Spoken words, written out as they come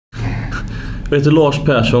Jag heter Lars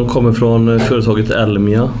Persson, kommer från företaget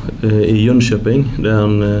Elmia i Jönköping. Det är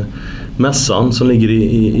en mässan som ligger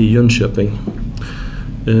i Jönköping.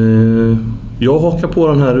 Jag hakar på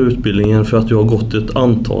den här utbildningen för att jag har gått ett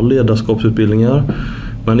antal ledarskapsutbildningar.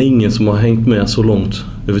 Men ingen som har hängt med så långt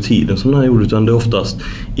över tiden som den här gjorde, utan det är oftast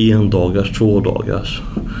 1 dagars, 2 dagars.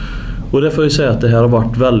 Och därför får jag säga att det här har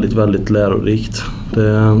varit väldigt, väldigt lärorikt. Det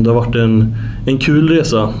har varit en kul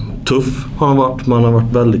resa. Tuff har den varit, men har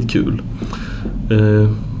varit väldigt kul.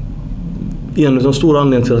 En av de stora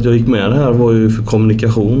anledningarna till att jag gick med det här var ju för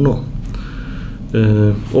kommunikation då.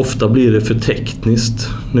 Ofta blir det för tekniskt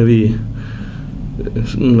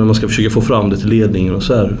när man ska försöka få fram det till ledningen och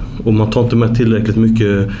så här. Och man tar inte med tillräckligt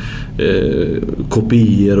mycket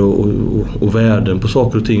kopior och värden på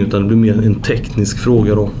saker och ting, utan det blir mer en teknisk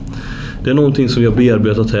fråga då. Det är någonting som vi har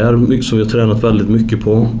bearbetat här, som vi har tränat väldigt mycket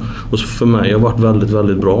på, och så för mig har varit väldigt,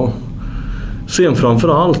 väldigt bra. Sen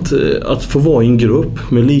framförallt att få vara i en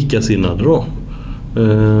grupp med likasinnade då.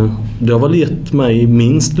 Det har väl gett mig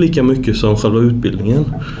minst lika mycket som själva utbildningen.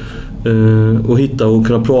 Och hitta och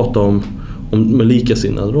kunna prata med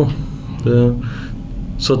likasinnade då.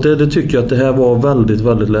 Så att det tycker jag att det här var väldigt,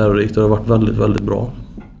 väldigt lärorikt och det har varit väldigt, väldigt bra.